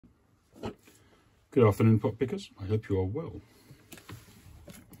Good afternoon, pot pickers. I hope you are well.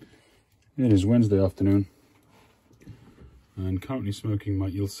 It is Wednesday afternoon and currently smoking my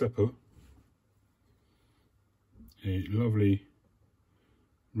Il Seppo, a lovely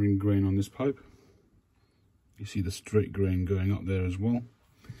ring grain on this pipe. You see the straight grain going up there as well.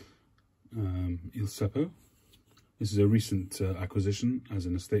 Il Seppo. This is a recent acquisition as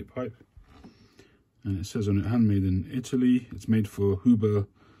an estate pipe, and it says on it handmade in Italy. It's made for Huber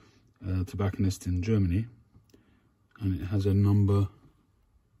tobacconist in Germany, and it has a number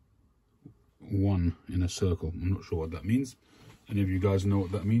 1 in a circle. I'm not sure what that means. Any of you guys know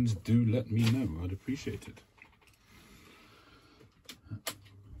what that means, do let me know. I'd appreciate it.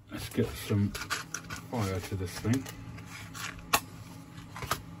 Let's get some fire to this thing.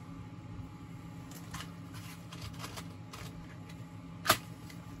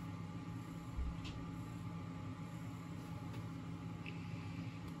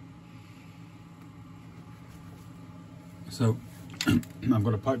 So I've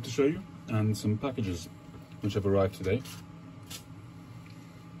got a pipe to show you and some packages which have arrived today.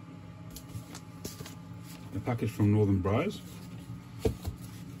 A package from Northern Briars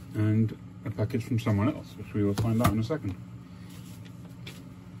and a package from someone else, which we will find out in a second.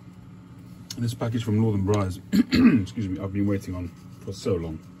 And this package from Northern Briars, excuse me, I've been waiting on for so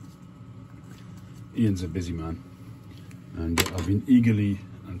long. Ian's a busy man, and I've been eagerly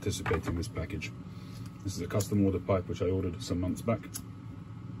anticipating this package. This is a custom order pipe which I ordered some months back.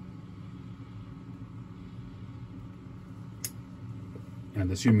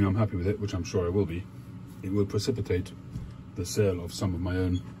 And assuming I'm happy with it, which I'm sure I will be, it will precipitate the sale of some of my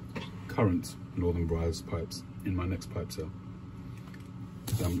own current Northern Briars pipes in my next pipe sale.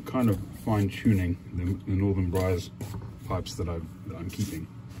 So I'm kind of fine-tuning the Northern Briars pipes that I'm keeping,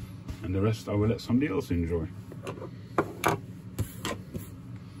 and the rest I will let somebody else enjoy.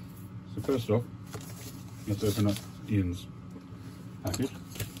 So first off, let's open up Ian's package.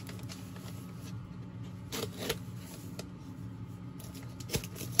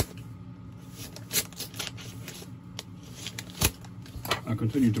 I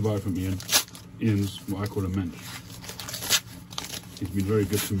continue to buy from Ian's what I call a mensch. He's been very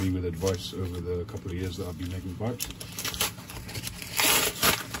good to me with advice over the couple of years that I've been making pipes.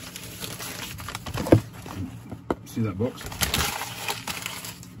 And see that box?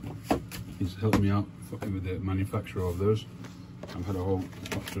 He's helped me out with the manufacture of those. I've had a whole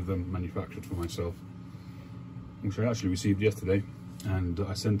bunch of them manufactured for myself, which I actually received yesterday, and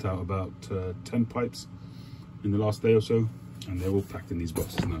I sent out about 10 pipes in the last day or so, and they're all packed in these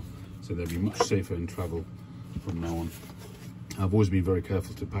boxes now, so they'll be much safer in travel from now on. I've always been very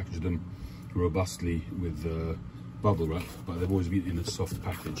careful to package them robustly with bubble wrap, but they've always been in a soft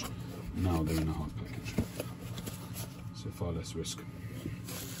package. Now they're in a hard package, so far less risk.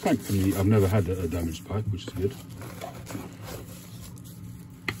 Thankfully, I've never had a damaged pipe, which is good.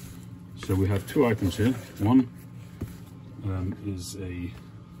 So we have 2 items here. One is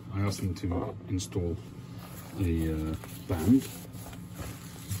I asked them to install a band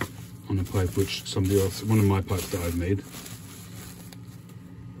on a pipe which somebody else, one of my pipes that I've made.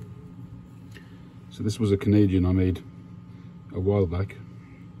 So this was a Canadian I made a while back.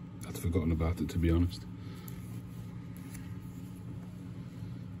 I'd forgotten about it, to be honest.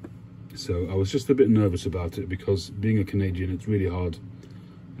 So I was just a bit nervous about it because being a Canadian, it's really hard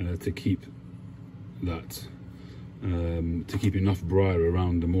to keep that, to keep enough briar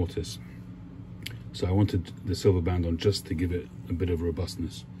around the mortise. So I wanted the silver band on just to give it a bit of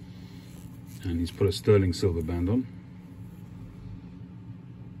robustness. And he's put a sterling silver band on.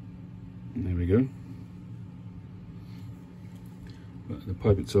 And there we go. But the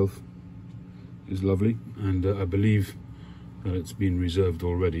pipe itself is lovely, and I believe that it's been reserved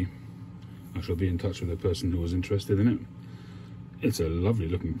already. I shall be in touch with the person who was interested in it. It's a lovely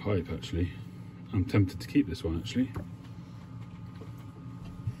looking pipe, actually. I'm tempted to keep this one, actually.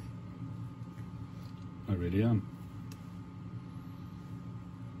 I really am.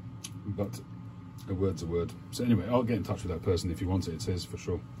 But a word's a word. So anyway, I'll get in touch with that person if he wants it. It says for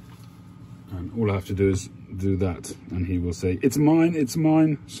sure. And all I have to do is do that, and he will say, "It's mine, it's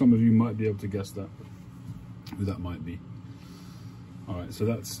mine." Some of you might be able to guess that, who that might be. All right, so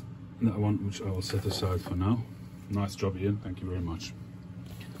that's that one, which I will set aside for now. Nice job, Ian. Thank you very much.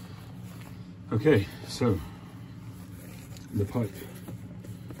 Okay, so the pipe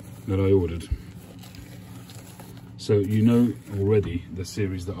that I ordered. So you know already the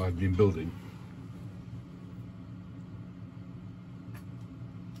series that I've been building.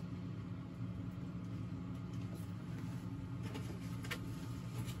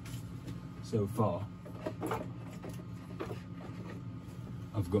 So far,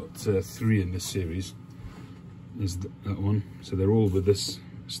 I've got 3 in this series. There's that one, so they're all with this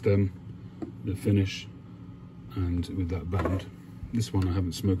stem, the finish, and with that band. This one I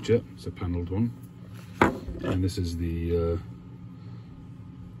haven't smoked yet, it's a panelled one, and this is the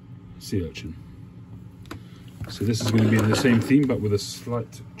sea urchin. So this is going to be in the same theme but with a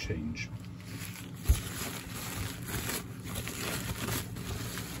slight change.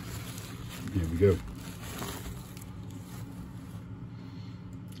 Here we go.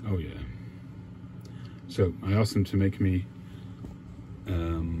 Oh yeah. So I asked them to make me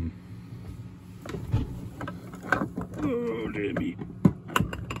oh dear me,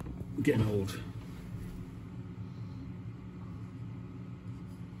 I'm getting old.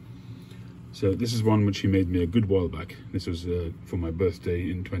 So this is one which he made me a good while back. This was for my birthday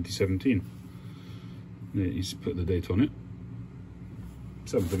in 2017. He's put the date on it,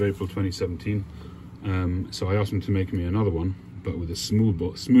 7th of April 2017. So I asked him to make me another one, but with a smooth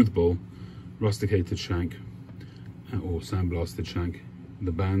bowl, rusticated shank, or sandblasted shank,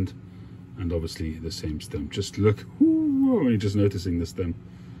 the band, and obviously the same stem. Just look, ooh, just noticing the stem.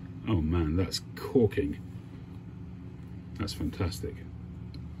 Oh man, that's corking. That's fantastic.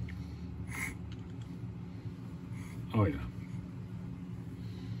 Oh yeah.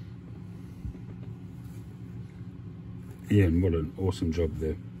 Ian, what an awesome job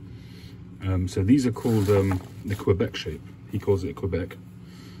there. So these are called the Quebec shape. He calls it Quebec.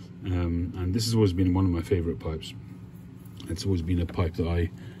 And this has always been one of my favourite pipes. It's always been a pipe that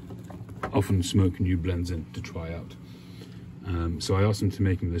I often smoke new blends in to try out. So I asked him to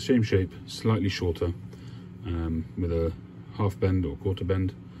make them the same shape, slightly shorter, with a half bend or quarter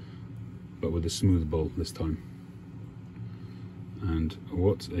bend, but with a smooth bowl this time. And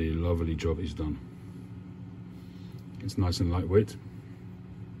what a lovely job he's done. It's nice and lightweight.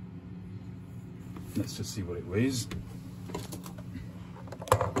 Let's just see what it weighs.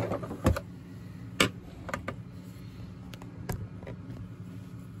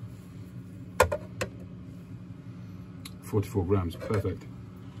 .44 grams, perfect.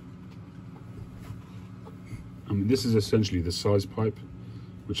 I mean, this is essentially the size pipe,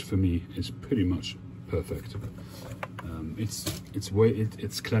 which for me is pretty much perfect.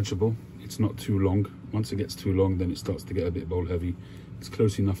 It's clenchable. It's not too long. Once it gets too long, then it starts to get a bit bowl heavy. It's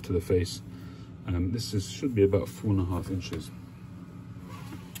close enough to the face. This should be about 4.5 inches,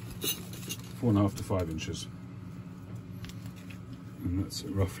 4.5 to 5 inches, and that's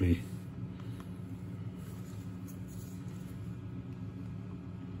roughly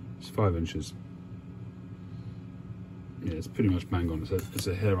 5 inches. Yeah, it's pretty much bang on. It's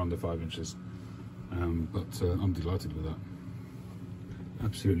a hair under 5 inches, but I'm delighted with that.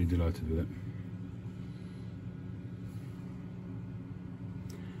 Absolutely delighted with it.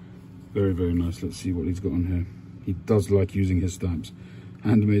 Very, very nice. Let's see what he's got on here. He does like using his stamps.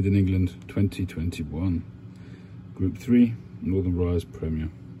 Handmade in England 2021. Group 3, Northern Briars Premier.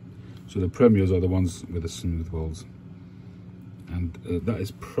 So the Premiers are the ones with the smooth bowls. And that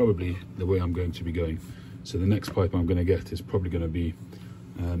is probably the way I'm going to be going. So the next pipe I'm going to get is probably going to be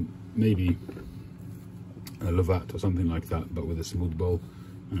maybe a Lovat or something like that, but with a smooth bowl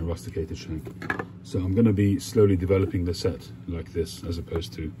and a rusticated shank. So I'm going to be slowly developing the set like this, as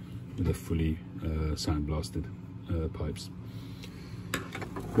opposed to with the fully sandblasted pipes.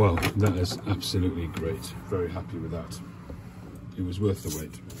 Wow, that is absolutely great. Very happy with that. It was worth the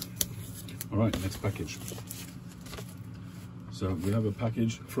wait. All right, next package. So we have a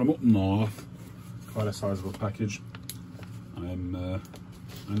package from up north, quite a sizable package. I know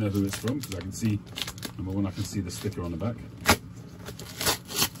who it's from because I can see, number one, I can see the sticker on the back,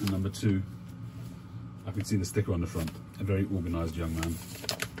 and number two, I can see the sticker on the front. A very organised young man.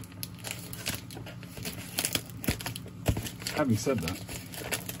 Having said that,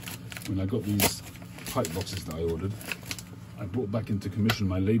 when I got these pipe boxes that I ordered, I brought back into commission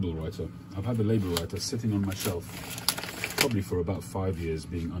my label writer. I've had the label writer sitting on my shelf probably for about 5 years,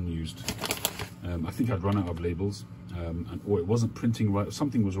 being unused. I think I'd run out of labels, or it wasn't printing right,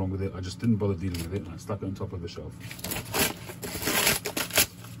 something was wrong with it. I just didn't bother dealing with it, and I stuck it on top of the shelf.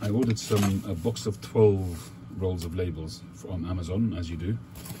 I ordered a box of 12 rolls of labels on Amazon, as you do.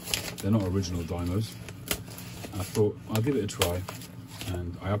 They're not original dymos. I thought I'll give it a try,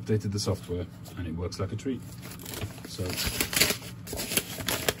 and I updated the software, and it works like a treat. So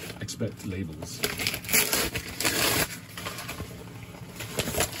expect labels.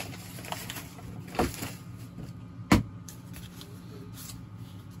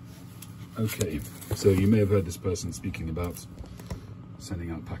 Okay, so you may have heard this person speaking about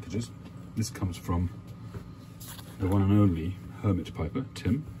sending out packages. This comes from the one and only Hermit Piper,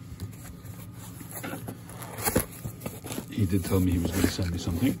 Tim. he did tell me he was going to send me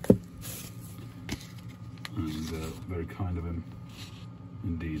something, and very kind of him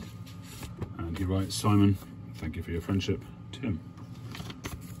indeed. And he writes, Simon, thank you for your friendship. Tim,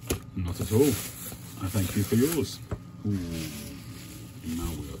 not at all. I thank you for yours. Ooh,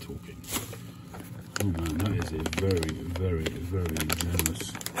 now we are talking. Oh man, that is a very, very, very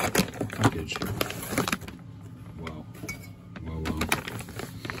generous package. Wow. Well,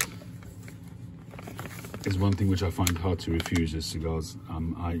 there's one thing which I find hard to refuse is cigars.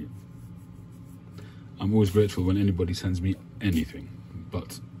 I'm always grateful when anybody sends me anything,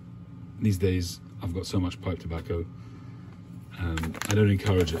 but these days I've got so much pipe tobacco. I don't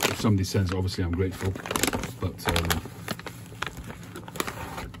encourage it. If somebody sends it, obviously I'm grateful, but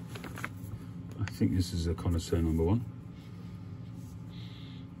I think this is a connoisseur number 1,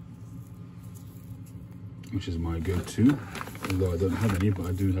 which is my go-to, although I don't have any, but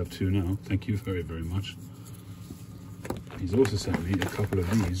I do have 2 now. Thank you very, very much. He's also sent me a couple of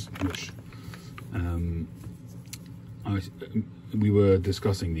these, which we were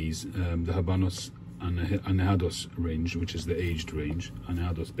discussing these, the Habanos Anejados range, which is the aged range.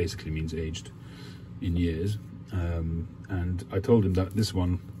 Anejados basically means aged in years, and I told him that this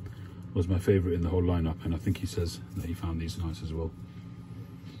one was my favorite in the whole lineup, and I think he says that he found these nice as well.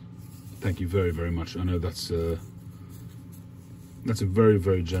 Thank you very, very much. I know that's a very,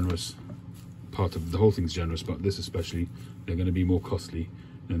 very generous part of the whole thing's generous, but this especially, they're going to be more costly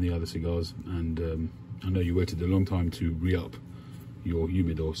than the other cigars, and I know you waited a long time to re-up your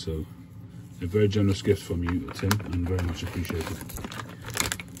humidor, so a very generous gift from you, Tim, and very much appreciated.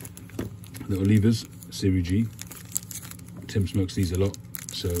 The Olivas Series G. Tim smokes these a lot,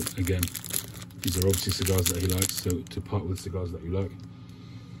 so again, these are obviously cigars that he likes, so to part with cigars that you like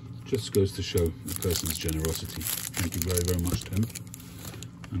just goes to show a person's generosity. Thank you very, very much, Tim.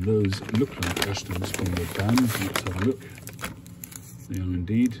 And those look like Ashtons from the band. Let's have a look. They are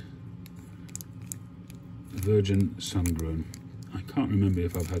indeed Virgin Sun-Grown. I can't remember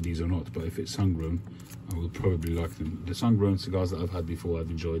if I've had these or not, but if it's sun-grown, I will probably like them. The sun-grown cigars that I've had before I've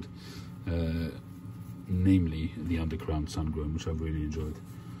enjoyed, namely the Undercrown sun-grown, which I've really enjoyed.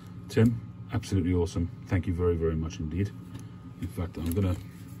 Tim, absolutely awesome. Thank you very, very much indeed. In fact, I'm going to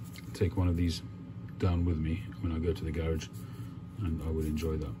take one of these down with me when I go to the garage, and I will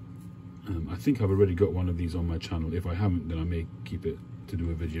enjoy that. I think I've already got one of these on my channel. If I haven't, then I may keep it to do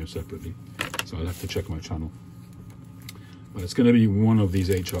a video separately, so I'll have to check my channel. But it's going to be one of these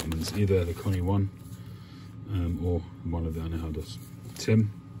 8 Chapmans, either the Connie one or one of the Anejados. Tim,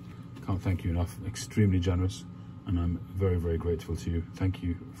 can't thank you enough. Extremely generous, and I'm very, very grateful to you. Thank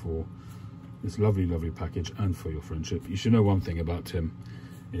you for this lovely, lovely package and for your friendship. You should know one thing about Tim,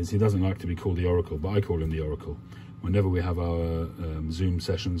 is he doesn't like to be called the Oracle, but I call him the Oracle. Whenever we have our Zoom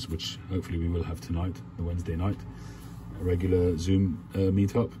sessions, which hopefully we will have tonight, the Wednesday night, a regular Zoom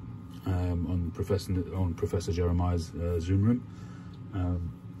meetup on Professor Jeremiah's Zoom room.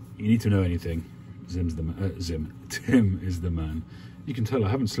 You need to know anything, Tim is the man. You can tell I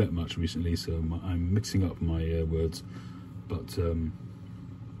haven't slept much recently, so I'm mixing up my words, but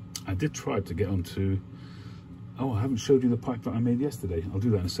I did try to get onto... Oh, I haven't showed you the pipe that I made yesterday. I'll do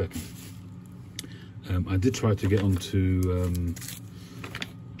that in a second. I did try to get onto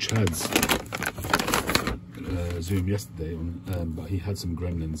Chad's Zoom yesterday, but he had some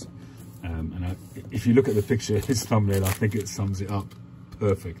gremlins. And if you look at the picture, his thumbnail, I think it sums it up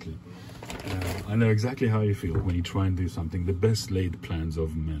perfectly. I know exactly how you feel when you try and do something. The best laid plans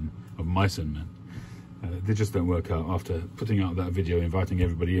of men, of mice and men, they just don't work out. After putting out that video, inviting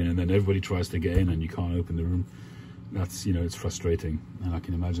everybody in, and then everybody tries to get in and you can't open the room, that's, you know, it's frustrating. And I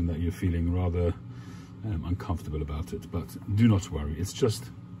can imagine that you're feeling rather uncomfortable about it, but do not worry, it's just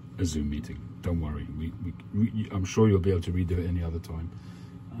a Zoom meeting. Don't worry, I'm sure you'll be able to redo it any other time,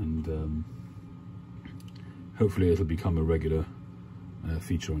 and hopefully it'll become a regular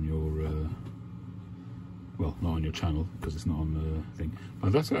feature on your well, not on your channel because it's not on the thing,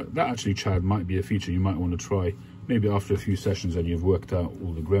 but that actually, Chad, might be a feature you might want to try, maybe after a few sessions and you've worked out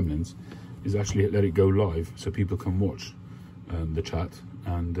all the gremlins, is actually let it go live so people can watch the chat,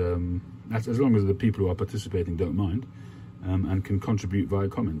 and that's as long as the people who are participating don't mind, and can contribute via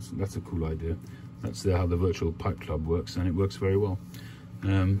comments. That's a cool idea. That's how the virtual pipe club works, and it works very well.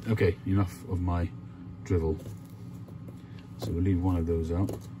 Okay, enough of my drivel. So we'll leave one of those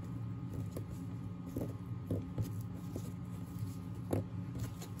out.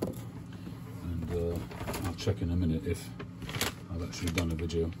 And I'll check in a minute if I've actually done a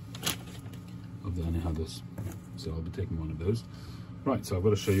video of the Anejados. So I'll be taking one of those. Right, so I've got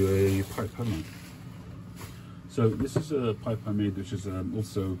to show you a pipe, haven't I? So this is a pipe I made, which is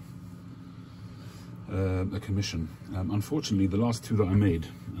also a commission. Unfortunately, the last two that I made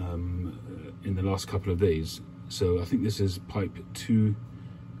in the last couple of days, so I think this is pipe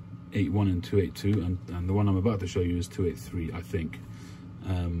 281 and 282, and the one I'm about to show you is 283, I think.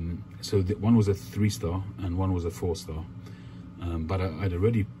 So one was a 3-star and one was a 4-star. But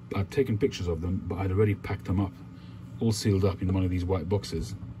I'd taken pictures of them, but I'd already packed them up, all sealed up in one of these white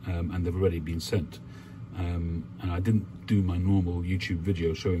boxes, and they've already been sent. And I didn't do my normal YouTube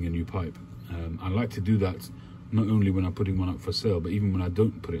video showing a new pipe. I like to do that not only when I'm putting one up for sale, but even when I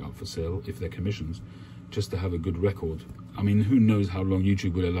don't put it up for sale, if they're commissions, just to have a good record. I mean, who knows how long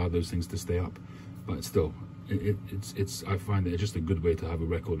YouTube will allow those things to stay up, but still, I find that it's just a good way to have a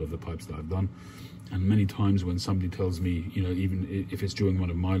record of the pipes that I've done. And many times when somebody tells me, you know, even if it's during one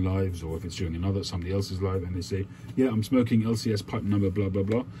of my lives or if it's during somebody else's live, and they say, yeah, I'm smoking LCS pipe number blah blah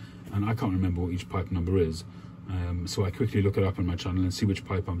blah, and I can't remember what each pipe number is, so I quickly look it up on my channel and see which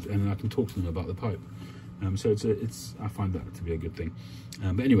pipe and then I can talk to them about the pipe. So I find that to be a good thing.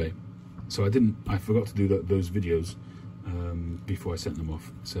 But anyway, so I forgot to do those videos before I sent them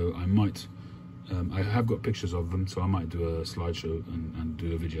off. So I might, I have got pictures of them, so I might do a slideshow and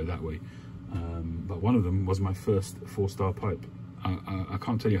do a video that way. But one of them was my first 4-star pipe. I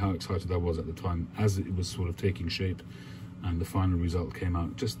can't tell you how excited I was at the time as it was sort of taking shape and the final result came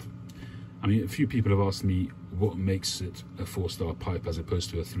out. I mean, a few people have asked me what makes it a 4-star pipe as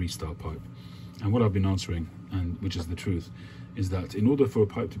opposed to a 3-star pipe. And what I've been answering, and which is the truth, is that in order for a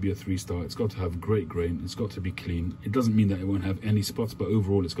pipe to be a 3-star, it's got to have great grain, it's got to be clean. It doesn't mean that it won't have any spots, but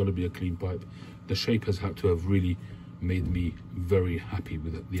overall it's got to be a clean pipe. The shape has had to have really made me very happy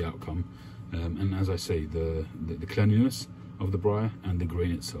with the outcome. And as I say, the cleanliness of the briar and the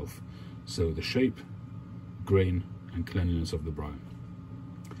grain itself. So the shape, grain and cleanliness of the briar.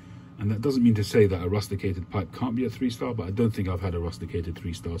 And that doesn't mean to say that a rusticated pipe can't be a 3-star, but I don't think I've had a rusticated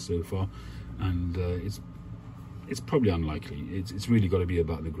 3-star so far, and it's probably unlikely. It's really got to be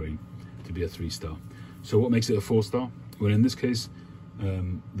about the grain to be a 3-star. So what makes it a 4-star? Well, in this case,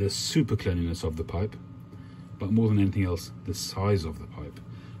 the super cleanliness of the pipe, but more than anything else, the size of the pipe.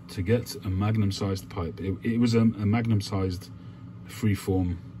 To get a magnum-sized pipe, it was a magnum-sized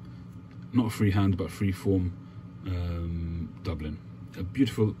freeform, not freehand, but freeform Dublin. A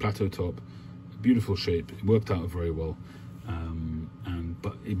beautiful plateau top, a beautiful shape. It worked out very well,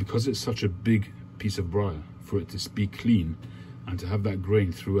 because it's such a big piece of briar, for it to be clean and to have that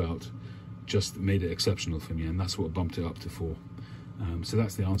grain throughout, just made it exceptional for me, and that's what bumped it up to 4. So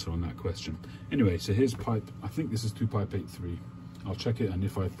that's the answer on that question. Anyway, so here's pipe. I think this is 2pipe83. I'll check it, and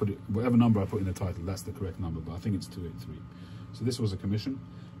if I put it, whatever number I put in the title, that's the correct number, but I think it's 283. So this was a commission.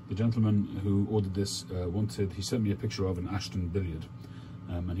 The gentleman who ordered this he sent me a picture of an Ashton billiard,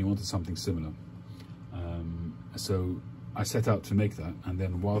 and he wanted something similar. So I set out to make that, and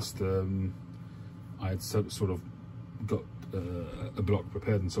then whilst I had sort of got a block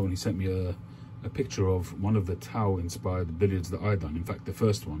prepared and so on, he sent me a picture of one of the Tau-inspired billiards that I'd done. In fact, the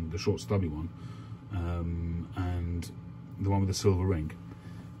first one, the short stubby one, and the one with the silver ring.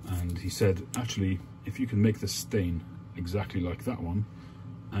 And he said, actually, if you can make the stain exactly like that one,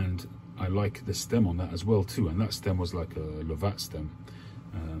 and I like the stem on that as well too, and that stem was like a Lovat stem,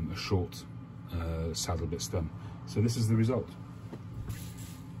 a short saddle bit stem. So this is the result.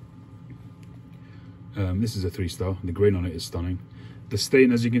 This is a 3-star. The grain on it is stunning. The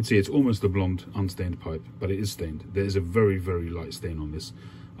stain, as you can see, it's almost a blonde unstained pipe, but it is stained. There is a very, very light stain on this.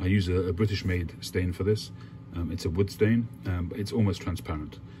 I use a British made stain for this. It's a wood stain, but it's almost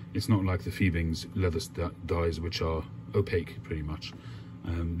transparent. It's not like the Fiebing's leather dyes, which are opaque pretty much.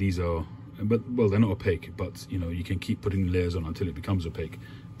 These are, well, they're not opaque, but you know, you can keep putting layers on until it becomes opaque.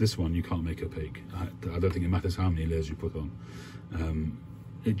 This one you can't make opaque. I don't think it matters how many layers you put on.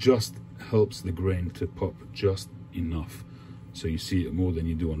 It just helps the grain to pop just enough, so you see it more than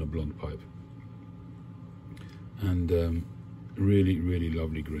you do on a blonde pipe. And really, really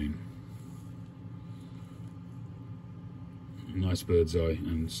lovely grain. Nice bird's eye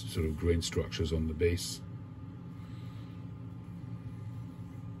and sort of grain structures on the base.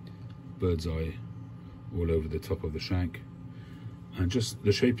 Bird's eye all over the top of the shank, and just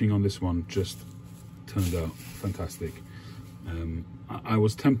the shaping on this one just turned out fantastic. I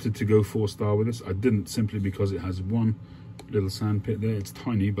was tempted to go 4-star with this. I didn't, simply because it has one little sand pit there. It's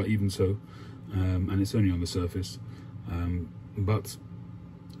tiny, but even so, and it's only on the surface. But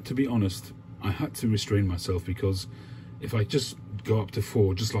to be honest, I had to restrain myself, because if I just go up to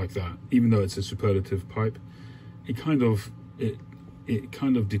 4 just like that, even though it's a superlative pipe, it kind of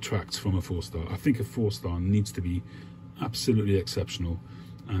detracts from a 4-star. I think a 4-star needs to be absolutely exceptional,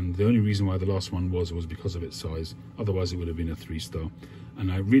 and the only reason why the last one was because of its size. Otherwise it would have been a 3-star.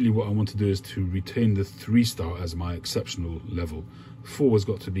 And what I want to do is to retain the 3-star as my exceptional level. 4 has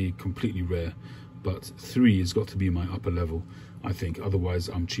got to be completely rare, but 3 has got to be my upper level, I think. Otherwise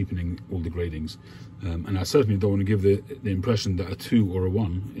I'm cheapening all the gradings, and I certainly don't want to give the impression that a 2 or a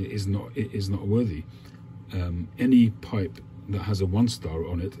 1 is not worthy. Any pipe that has a 1-star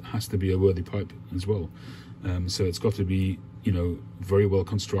on it has to be a worthy pipe as well. So it's got to be, you know, very well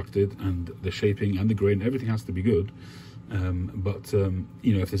constructed, and the shaping and the grain, everything has to be good.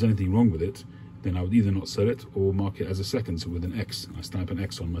 You know, if there's anything wrong with it, then I would either not sell it or mark it as a seconds with an X. I stamp an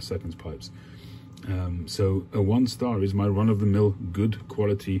X on my seconds pipes. So a 1-star is my run-of-the-mill good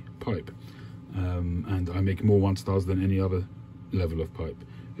quality pipe, and I make more 1-stars than any other level of pipe.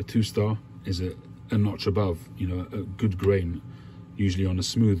 A 2-star is a notch above, you know, a good grain, usually on a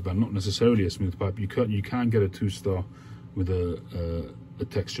smooth, but not necessarily a smooth pipe. You can get a 2-star with a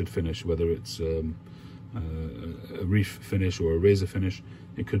textured finish, whether it's a reef finish or a razor finish.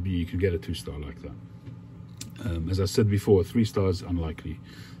 It could be, you can get a 2-star like that. As I said before, 3 stars unlikely.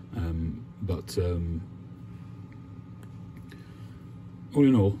 All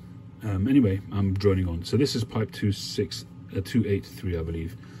in all, anyway, I'm droning on. So this is pipe 283, I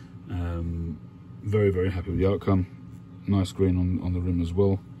believe. Very, very happy with the outcome. Nice grain on the rim as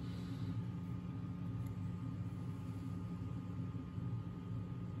well.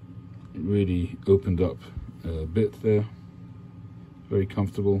 It really opened up a bit there. Very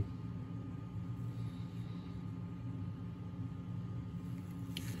comfortable.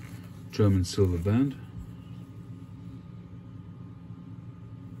 German silver band.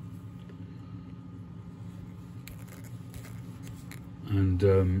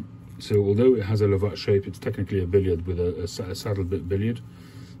 And so although it has a Lovat shape, it's technically a billiard with a saddle bit billiard.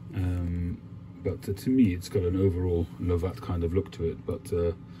 But to me, it's got an overall Lovat kind of look to it. But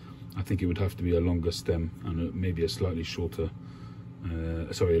I think it would have to be a longer stem and maybe a slightly shorter,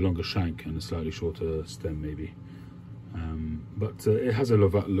 a longer shank and a slightly shorter stem maybe. But it has a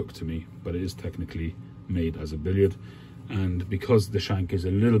Lovat look to me, but it is technically made as a billiard. And because the shank is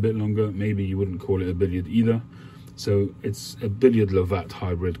a little bit longer, maybe you wouldn't call it a billiard either. So it's a billiard Lovat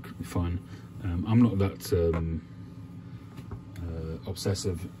hybrid fun. I'm not that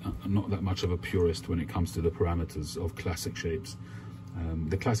obsessive, I'm not that much of a purist when it comes to the parameters of classic shapes.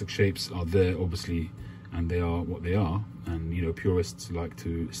 The classic shapes are there, obviously, and they are what they are. And, you know, purists like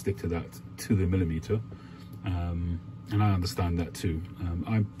to stick to that to the millimeter. And I understand that too.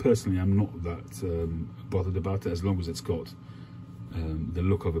 I personally am not that bothered about it, as long as it's got the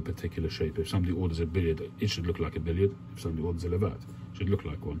look of a particular shape. If somebody orders a billiard, it should look like a billiard. If somebody orders a Lovat, it should look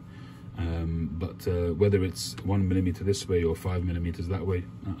like one. Whether it's 1 millimeter this way or 5 millimeters that way,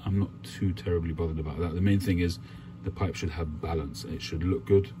 I'm not too terribly bothered about that. The main thing is the pipe should have balance. It should look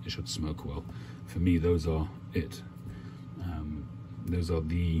good. It should smoke well. For me, those are it. Those are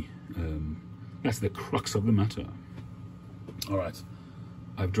the that's the crux of the matter. All right,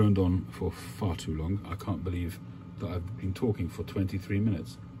 I've droned on for far too long. I can't believe that I've been talking for 23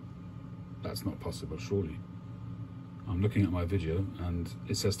 minutes. That's not possible, surely. I'm looking at my video and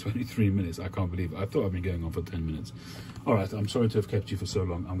it says 23 minutes. I can't believe it. I thought I'd been going on for 10 minutes. All right, I'm sorry to have kept you for so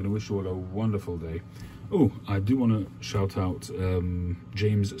long. I'm going to wish you all a wonderful day. Oh, I do want to shout out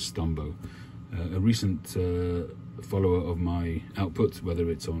James Stumbo, a recent follower of my output, whether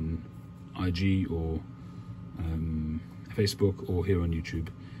it's on IG or Facebook or here on YouTube.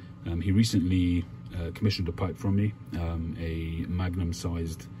 He recently commissioned a pipe from me, a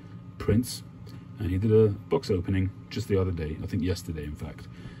magnum-sized Prince, and he did a box opening just the other day, I think yesterday in fact.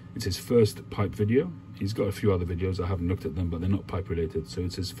 It's his first pipe video. He's got a few other videos, I haven't looked at them, but they're not pipe related. So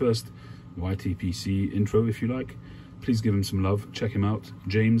it's his first YTPC intro, if you like. Please give him some love, check him out.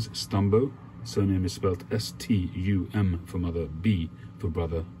 James Stumbo, surname is spelled S-T-U-M for mother, B for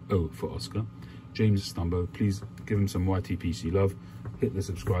brother, O for Oscar. James Stumbo, please give him some YTPC love, hit the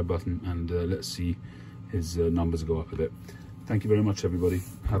subscribe button, and let's see his numbers go up a bit. Thank you very much, everybody.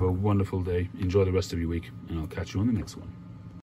 Have a wonderful day. Enjoy the rest of your week, and I'll catch you on the next one.